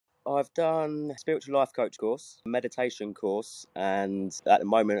I've done a spiritual life coach course, a meditation course, and at the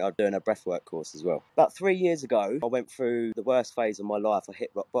moment I'm doing a breathwork course as well. About 3 years ago, I went through the worst phase of my life. I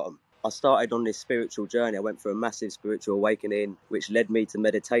hit rock bottom. I started on this spiritual journey. I went through a massive spiritual awakening, which led me to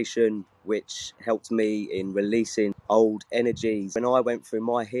meditation, which helped me in releasing old energies. When I went through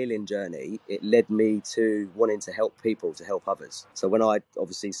my healing journey, it led me to wanting to help people, to help others. So when I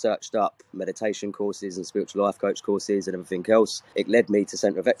obviously searched up meditation courses and spiritual life coach courses and everything else, it led me to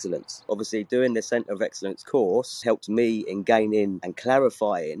Centre of Excellence. Obviously, doing the Centre of Excellence course helped me in gaining and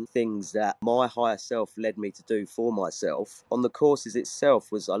clarifying things that my higher self led me to do for myself. On the courses itself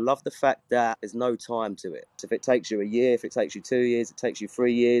I love the fact that there's no time to it. So if it takes you a year, if it takes you 2 years, it takes you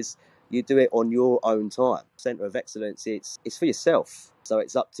 3 years, you do it on your own time. Centre of Excellence, it's for yourself. So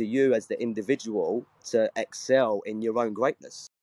it's up to you as the individual to excel in your own greatness.